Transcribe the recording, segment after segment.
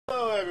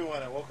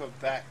everyone, and welcome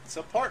back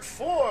to part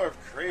 4 of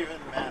Kraven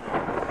Manor.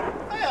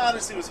 I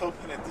honestly was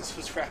hoping that this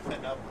was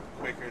wrapping up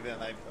quicker than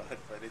I thought,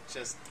 but it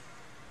just...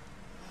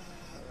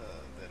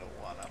 they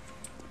don't wanna.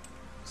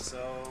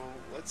 So,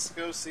 let's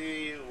go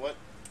see what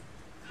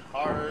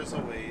horrors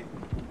await.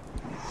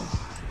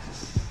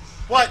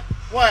 What?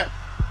 What?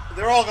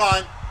 They're all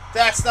gone.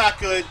 That's not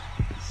good.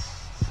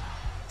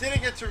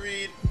 Didn't get to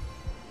read.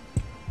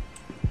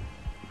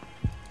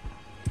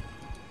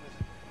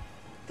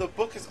 The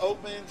book is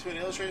open to an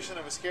illustration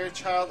of a scared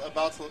child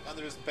about to look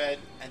under his bed,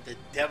 and the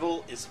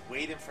devil is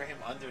waiting for him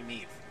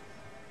underneath.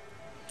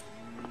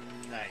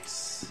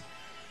 Nice.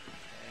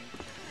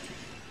 Okay.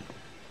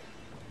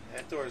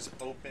 That door is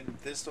open.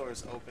 This door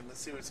is open.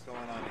 Let's see what's going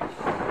on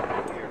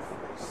here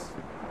first.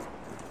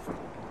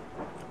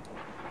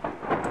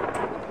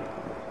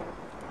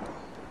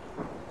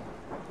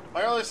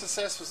 My early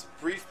success was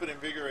brief but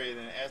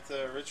invigorating.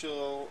 After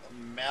ritual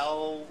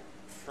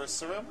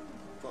malferserum,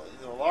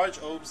 the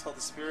large orbs held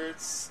the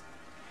spirits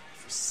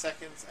for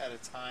seconds at a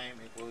time.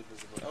 It glowed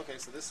visibly. Okay,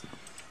 so this...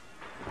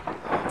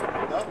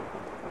 no?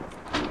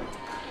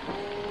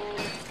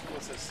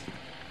 What's this?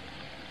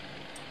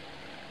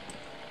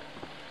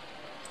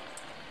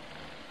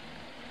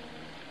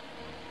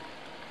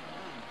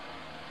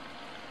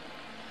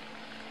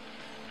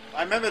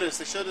 I remember this.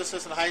 They showed this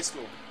in high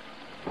school.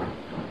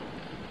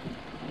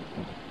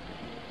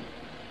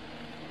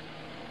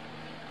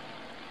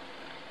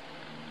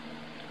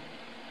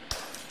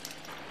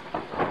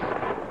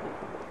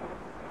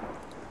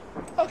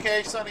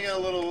 Okay, starting to get a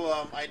little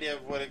idea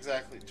of what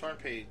exactly. Torn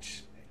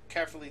page.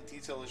 Carefully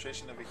detailed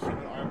illustration of a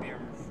human arm being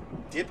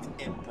dipped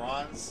in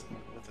bronze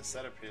with a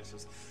set of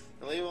piercers.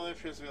 The label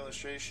appears to be an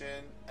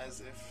illustration as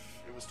if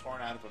it was torn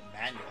out of a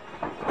manual.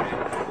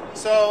 Okay.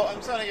 So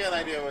I'm starting to get an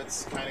idea of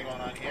what's kind of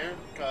going on here.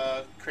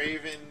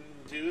 Kraven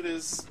dude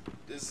is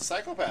a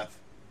psychopath.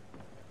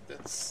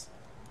 That's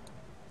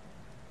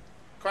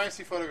crime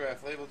scene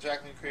photograph labeled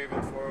Jacqueline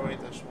Kraven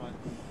 408-1.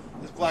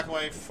 This black and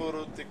white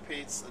photo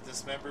depicts a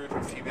dismembered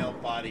female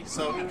body.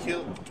 So he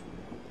killed...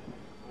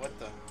 what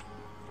the...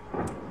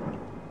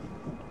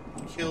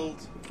 he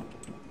killed...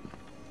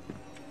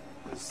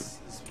 his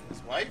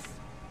wife?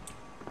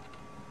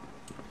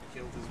 He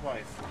killed his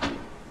wife.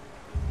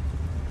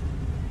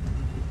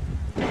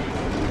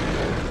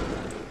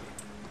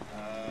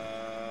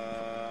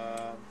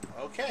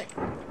 Okay.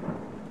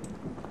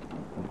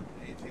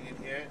 Anything in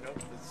here? Nope.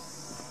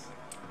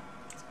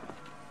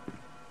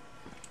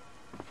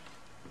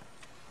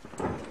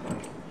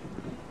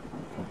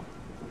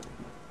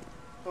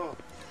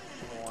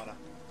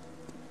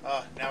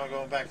 Now we're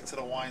going back into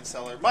the wine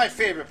cellar. My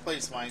favorite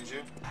place, mind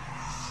you.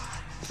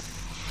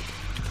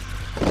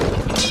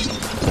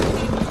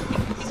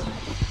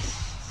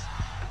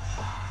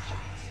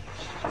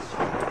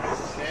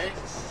 Okay.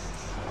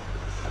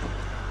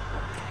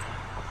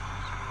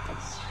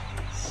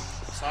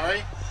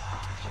 Sorry.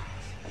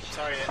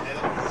 Sorry,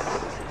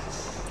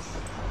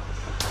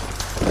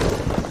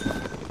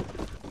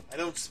 I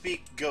don't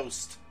speak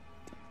ghost.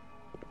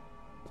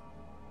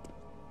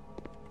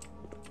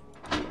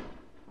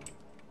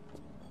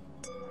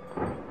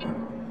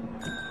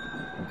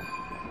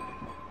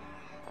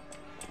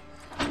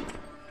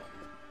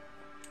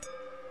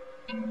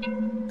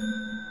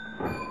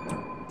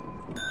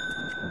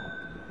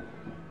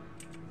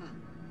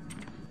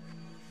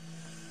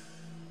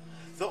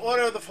 The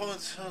order of the phone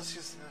is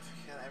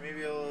significant. I may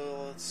be a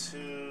little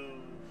too...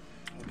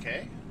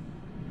 okay.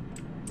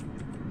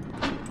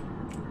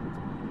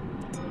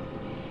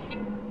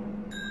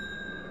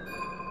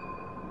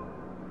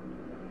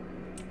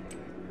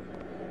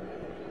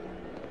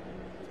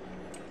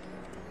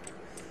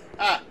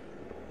 Ah!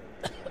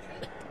 Okay.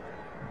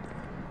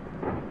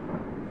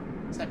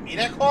 Is that me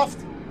that coughed?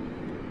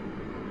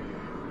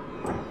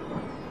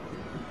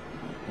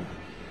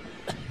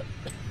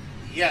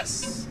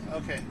 Yes.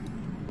 Okay.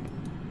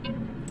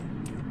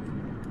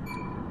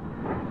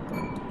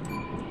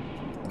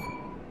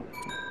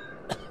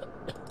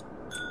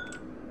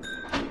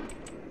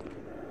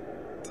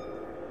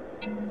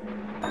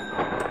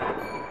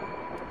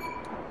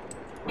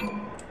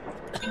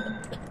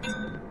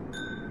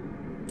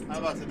 I'm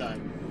about to die.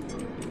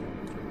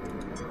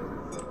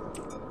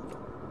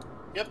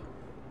 Yep.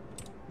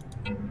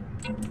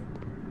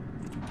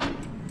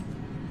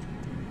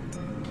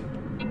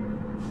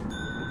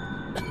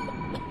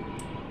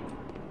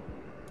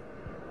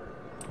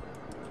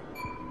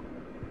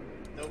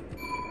 Nope.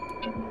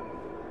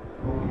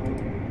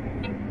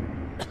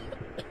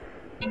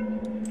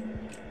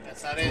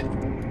 That's not it.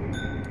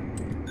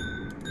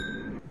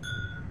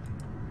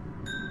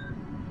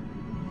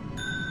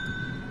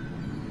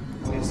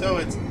 Okay, so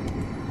it's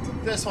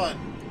this one.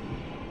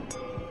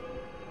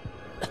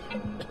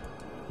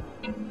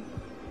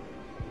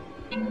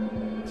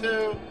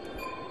 Two.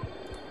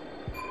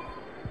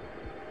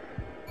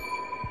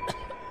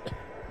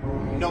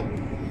 Nope.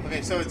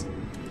 Okay, so it's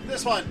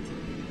this one.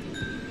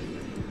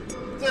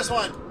 This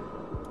one.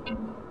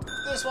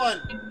 This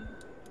one.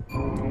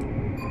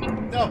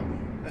 No.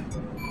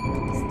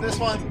 This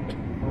one.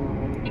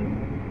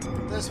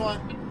 This one.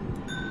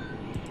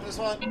 this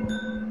one.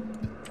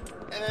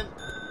 And then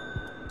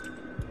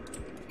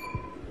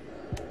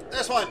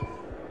this one.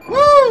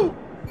 Woo!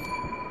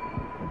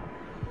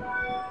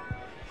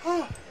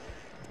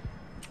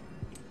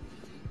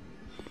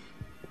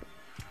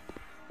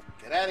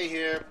 Get out of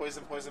here.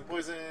 Poison, poison,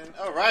 poison.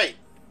 Alright.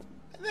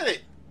 I did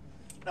it.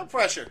 No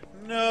pressure.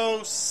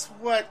 No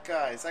sweat,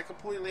 guys. I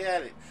completely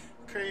had it.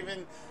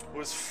 Kraven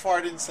was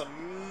farting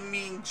some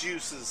mean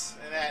juices.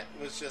 And that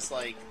was just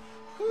like,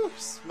 whew,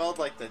 smelled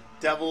like the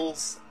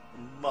devil's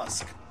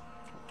musk.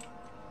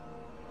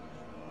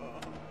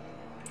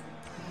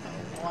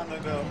 I want to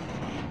go.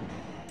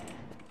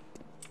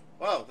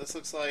 Wow, this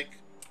looks like...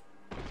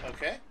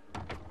 Okay.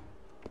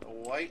 A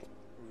white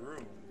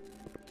room.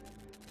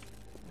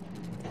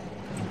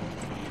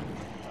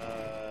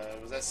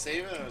 Was that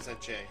saving or was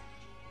that J?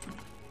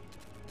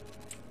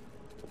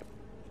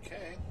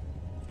 Okay.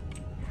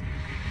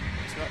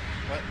 Let's go.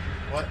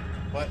 What?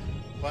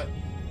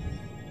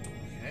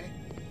 Okay.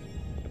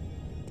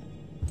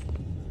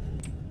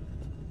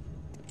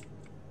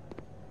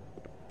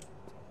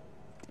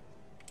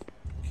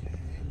 Okay.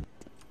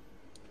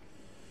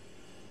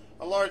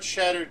 A large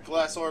shattered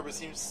glass orb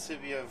seems to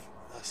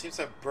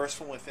have burst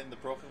from within. The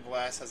broken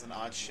glass has an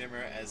odd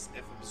shimmer as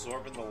if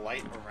absorbing the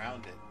light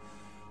around it.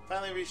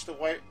 Finally reached a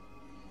white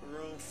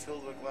room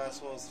filled with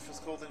glass walls. If it's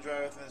cold and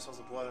dry within, it smells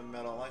of blood and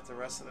metal. Like the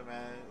rest of the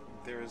man,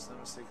 there is no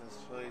mistake in this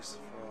place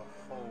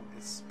for a home.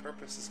 Its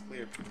purpose is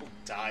clear. People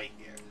die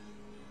here.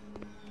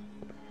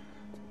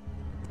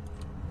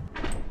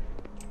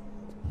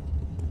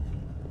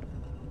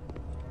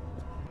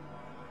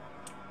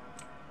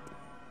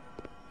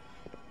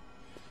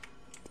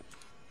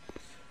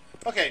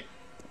 Okay.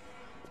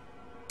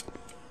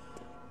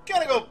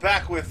 Gotta go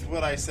back with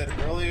what I said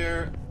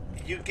earlier.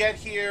 You get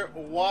here.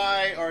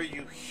 Why are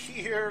you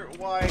here?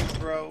 Why,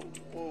 bro?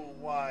 Whoa,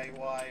 why?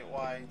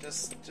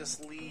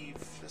 Just leave.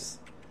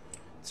 Just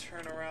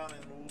turn around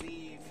and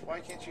leave. Why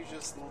can't you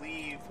just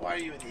leave? Why are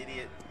you an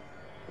idiot?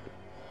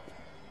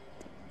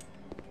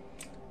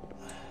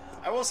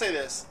 I will say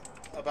this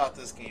about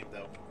this game,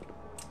 though.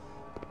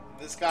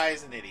 This guy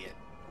is an idiot.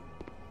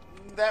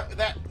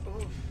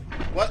 Oof.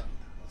 What?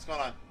 What's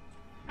going on?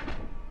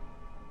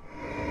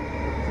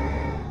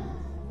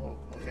 Oh,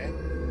 okay.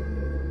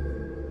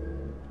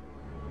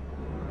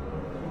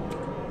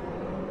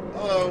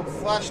 Hello,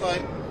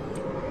 flashlight.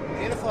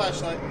 Need a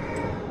flashlight.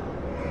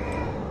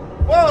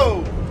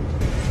 Whoa!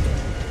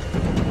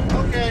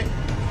 Okay.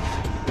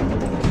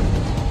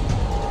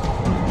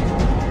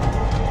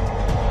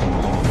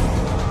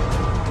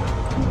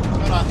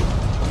 Hold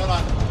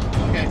on.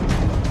 Okay.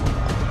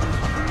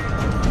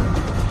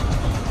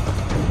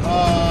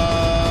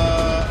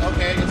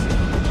 Okay.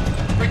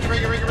 Break it. What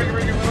do I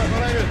do?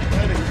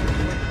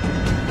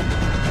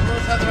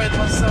 What's not the right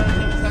one? Sorry.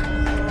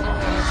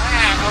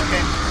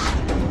 Okay.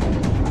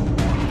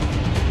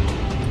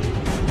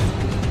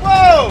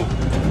 Whoa!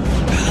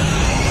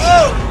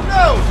 Oh,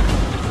 no!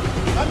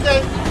 I'm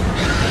dead.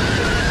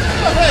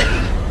 Oh, hey!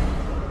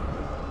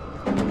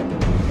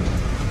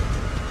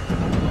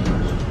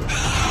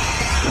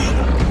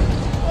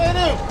 What do I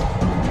do?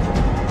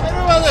 What do I do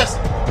about this?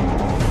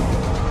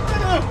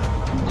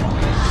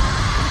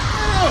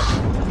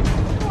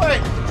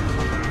 Wait!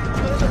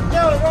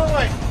 No, wrong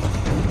way!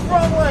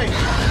 Wrong way!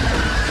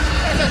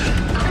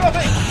 Get off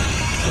me!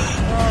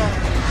 Oh,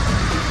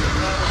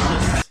 that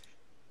was just...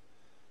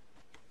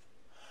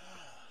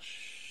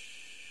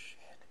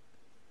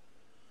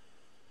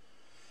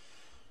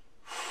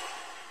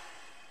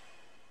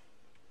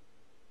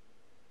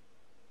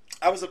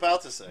 I was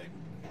about to say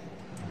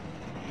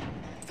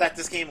that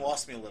this game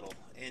lost me a little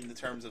in the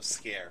terms of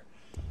scare.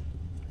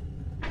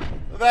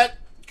 That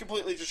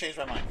completely just changed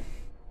my mind.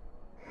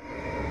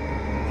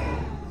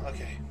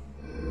 Okay.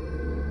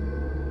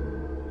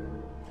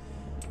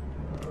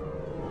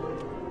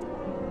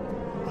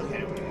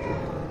 Okay.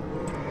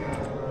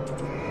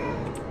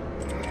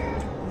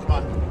 Come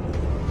on.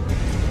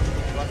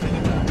 Come on, take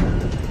it down.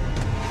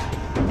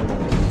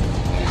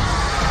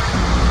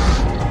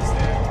 He's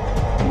there.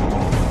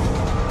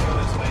 Go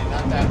this way,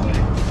 not that way.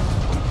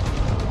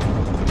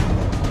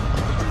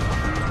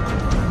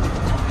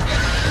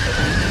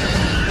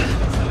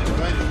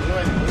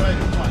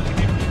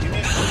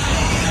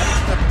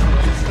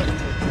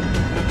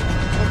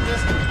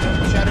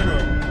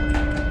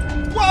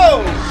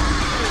 Whoa!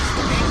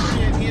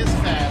 He is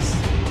fast.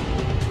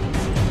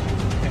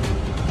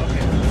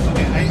 Okay.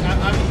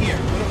 I'm here.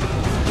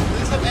 Does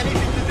this have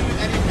anything to do with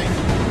anything?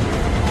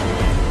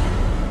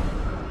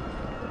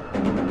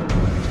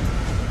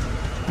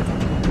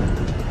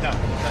 No,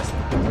 it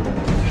doesn't.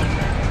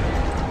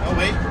 Oh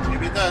wait,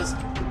 maybe it does.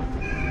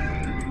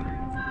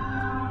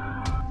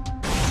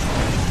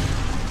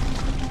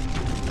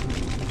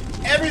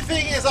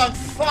 Everything is on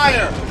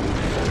fire!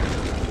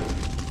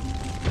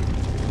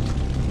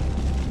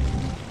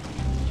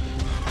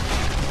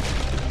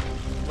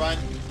 Run.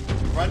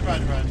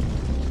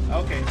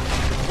 Okay.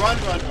 Run.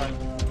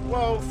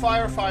 Whoa,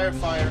 fire.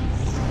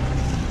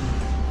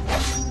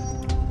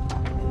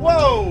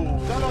 Whoa!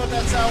 Don't know what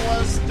that sound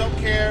was. Don't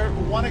care.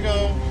 Wanna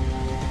go.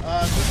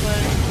 This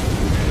way.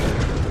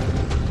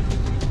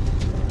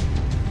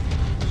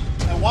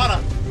 I wanna.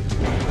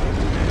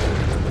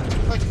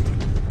 Click.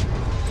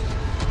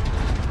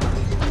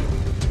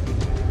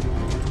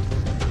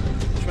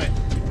 Which way?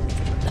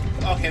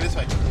 Okay, this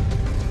way.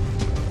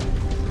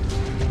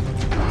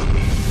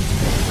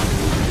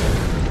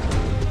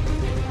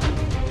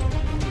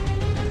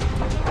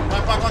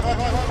 Come on, come on,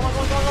 come on, come on, come on,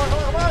 come on, come on, come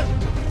on, come on!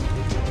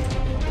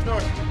 Open the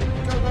door.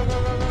 Go, go, go, go,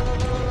 go, go, go, go, go.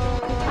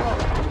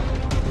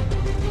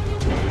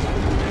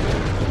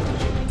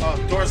 Oh,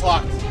 door's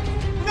locked.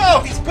 No,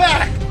 he's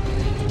back!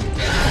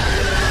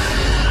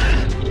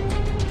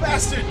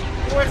 Bastard!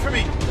 Get away from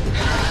me!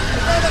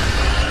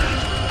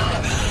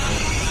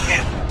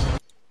 Damn.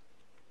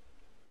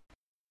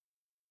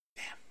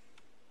 Damn.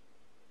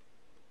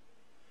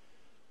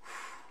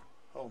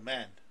 Oh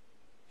man.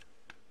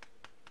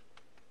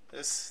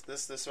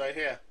 This right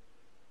here.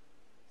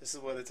 This is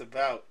what it's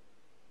about.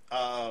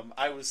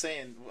 I was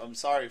saying, I'm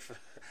sorry for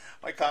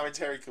my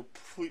commentary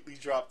completely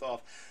dropped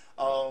off.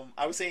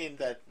 I was saying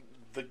that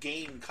the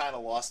game kind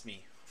of lost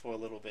me for a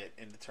little bit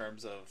in the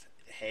terms of,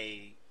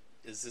 hey,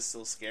 is this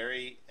still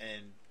scary?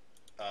 And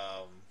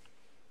uh-oh,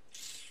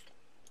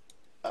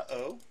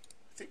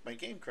 I think my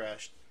game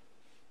crashed.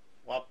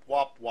 Wop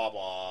wop wah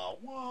wah.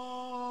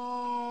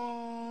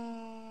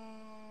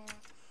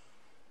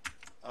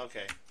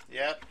 Okay,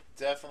 yep,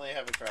 definitely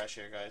have a crash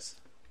here, guys.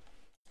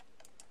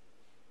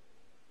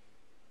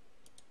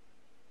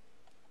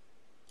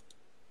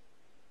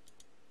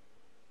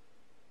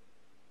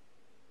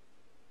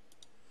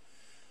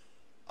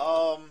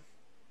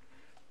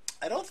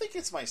 I don't think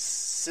it's my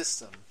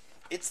system.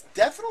 It's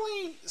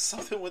definitely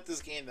something with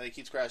this game that it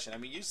keeps crashing. I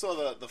mean, you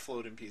saw the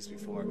floating piece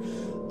before.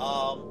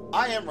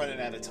 I am running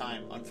out of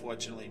time,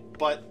 unfortunately,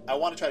 but I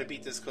want to try to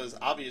beat this because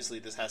obviously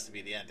this has to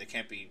be the end. It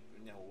can't be,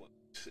 you know,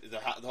 the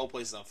whole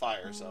place is on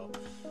fire. So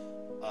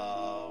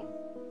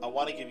I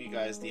want to give you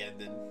guys the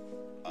ending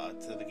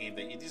to the game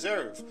that you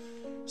deserve.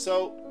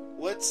 So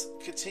let's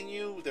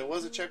continue. There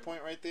was a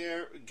checkpoint right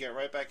there. Get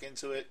right back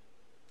into it.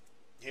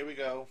 Here we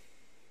go.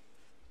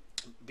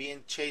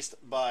 Being chased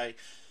by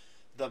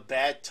the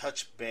Bad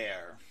Touch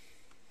Bear.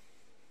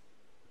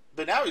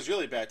 But now he's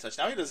really bad touch.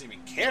 Now he doesn't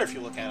even care if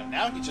you look at him.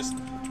 Now he just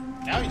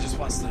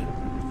wants to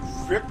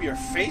rip your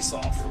face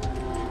off.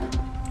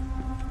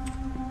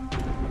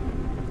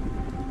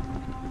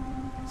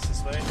 It's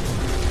this way.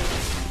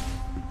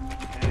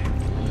 Okay.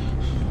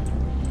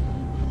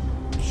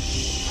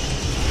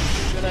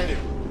 Shh. What'd I do?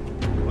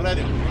 What'd I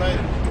do? What'd I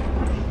do?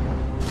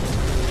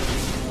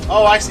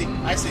 Oh, I see.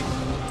 I see.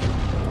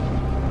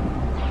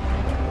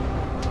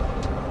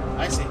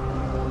 I see.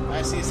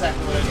 I see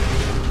exactly what I do.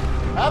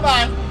 Come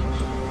on!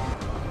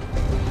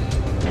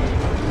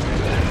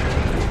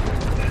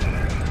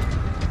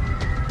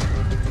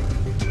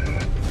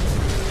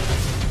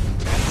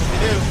 That's how we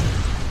do.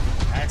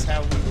 That's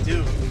how we do.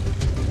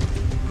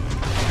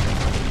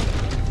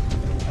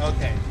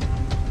 Okay.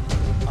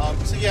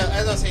 So yeah,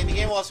 as I was saying, the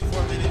game lost me for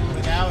a minute,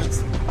 but now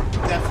it's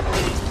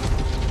definitely...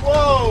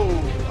 Whoa!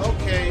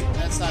 Okay,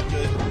 that's not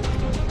good.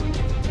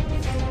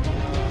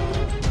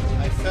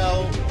 I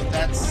fell, but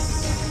that's...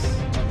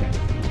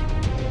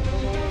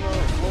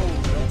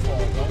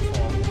 Don't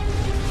fall.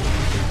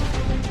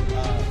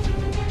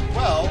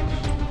 Well,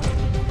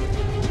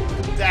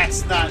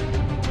 that's not...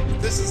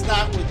 This is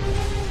not what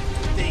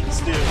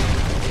things do.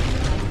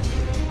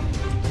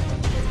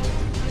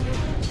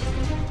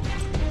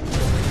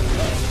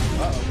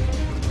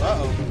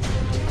 Uh-oh.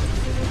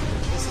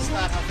 This is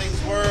not how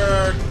things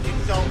work.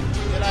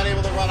 You're not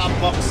able to run on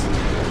books.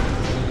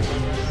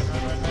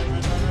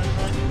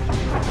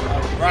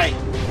 Right.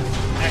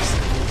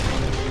 Excellent.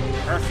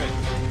 Perfect.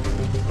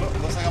 Oh,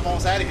 looks like I'm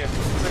almost out of here.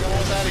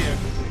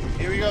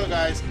 Here we go,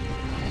 guys.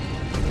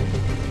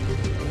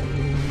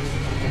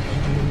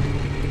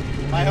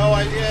 My whole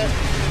idea at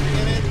the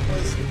beginning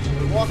was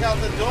walk out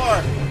the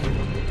door.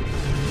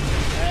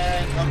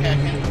 And, okay, I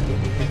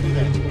can't do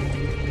that.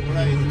 What do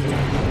I need to do?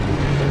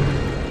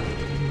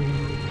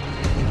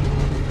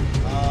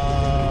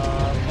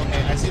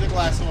 Okay, I see the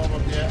glass one over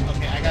there.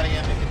 Okay, I gotta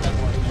get that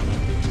door.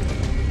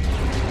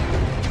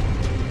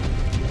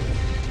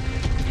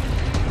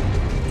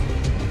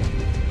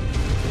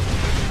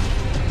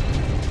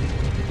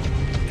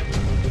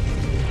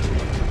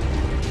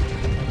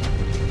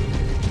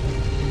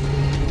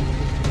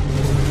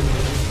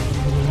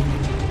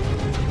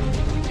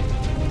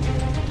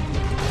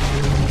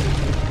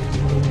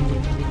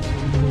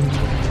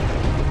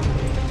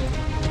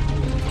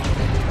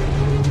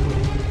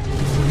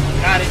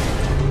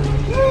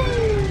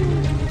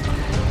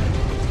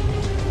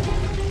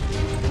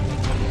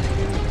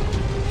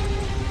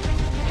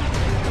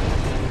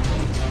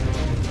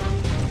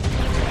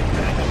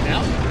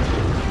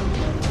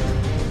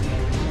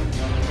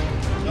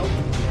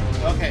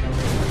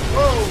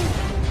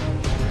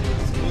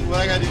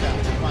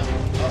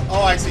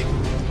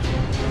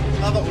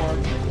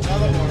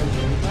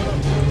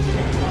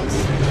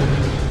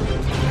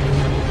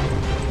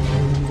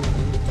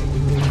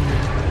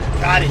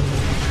 Got it.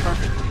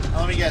 Perfect. Now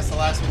let me guess. The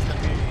last one's gonna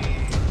be...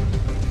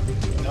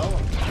 No?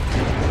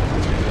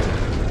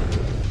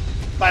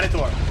 By the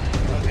door.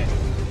 Okay.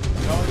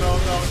 No.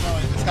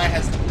 This guy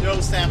has no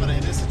stamina.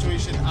 In this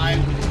situation, I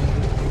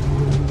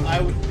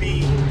would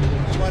be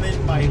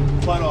running my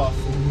butt off.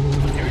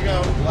 Here we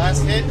go.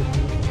 Last hit. And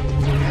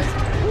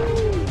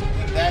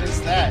that is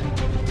that.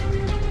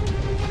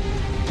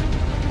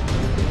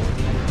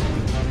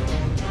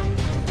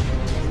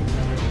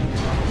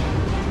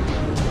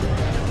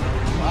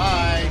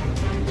 Bye.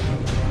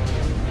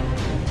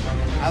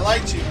 I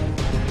liked you.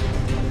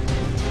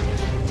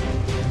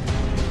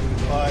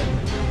 But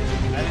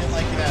I didn't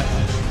like you that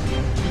much.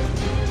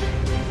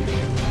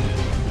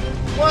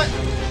 What?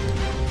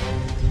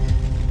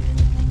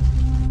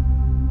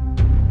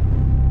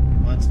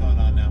 What's going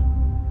on now?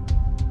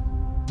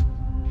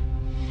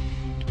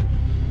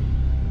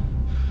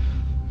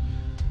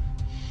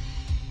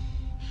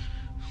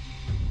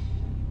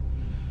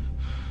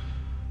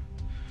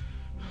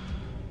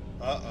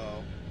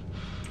 Uh-oh.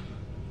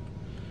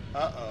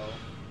 Uh-oh.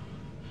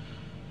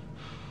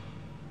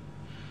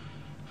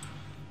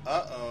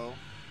 Uh-oh.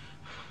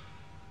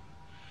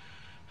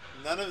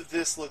 None of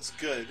this looks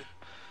good.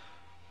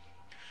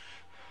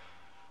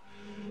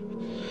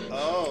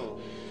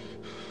 Oh.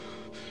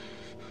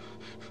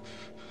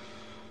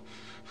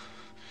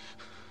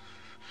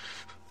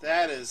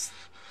 That is...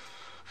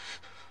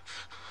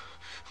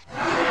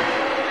 Whoa.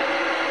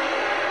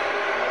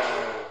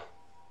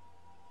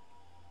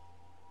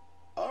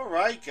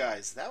 Alright,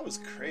 guys. That was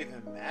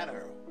Kraven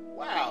Manor.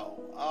 Wow.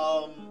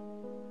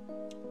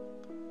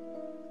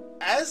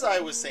 As I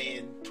was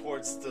saying,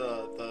 towards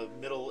the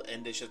middle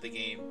endish of the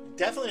game,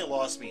 definitely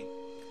lost me.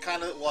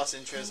 Kind of lost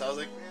interest. I was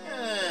like,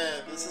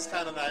 this is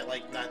kind of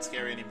not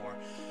scary anymore.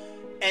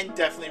 And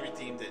definitely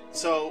redeemed it.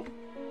 So,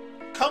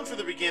 come for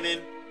the beginning,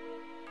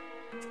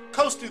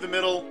 coast through the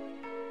middle,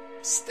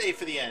 stay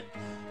for the end.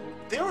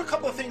 There were a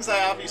couple of things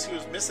I obviously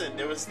was missing.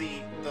 There was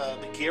the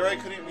gear I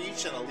couldn't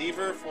reach and a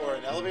lever for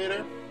an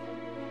elevator.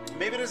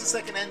 Maybe there's a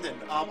second ending.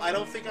 I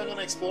don't think I'm going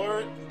to explore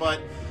it, but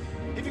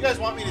if you guys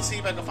want me to see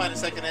if I can find a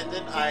second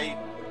ending, I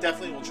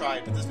definitely will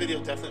try. But this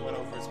video definitely went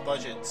over its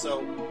budget.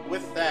 So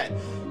with that,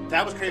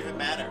 that was Kraven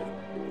Manor.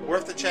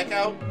 Worth the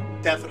checkout?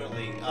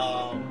 Definitely.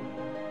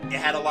 It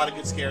had a lot of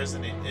good scares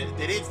in it.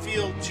 They didn't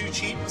feel too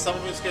cheap. Some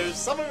of them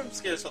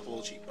scares felt a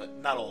little cheap, but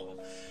not all of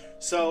them.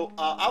 So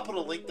I'll put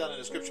a link down in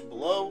the description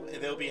below,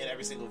 and they'll be in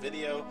every single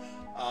video.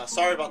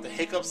 Sorry about the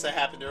hiccups that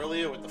happened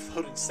earlier with the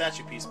floating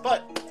statue piece,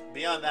 but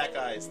beyond that,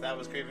 guys, that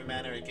was Kraven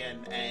Manor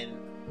again, and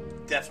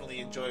definitely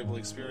enjoyable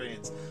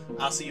experience.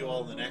 I'll see you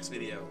all in the next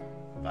video.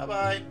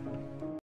 Bye-bye.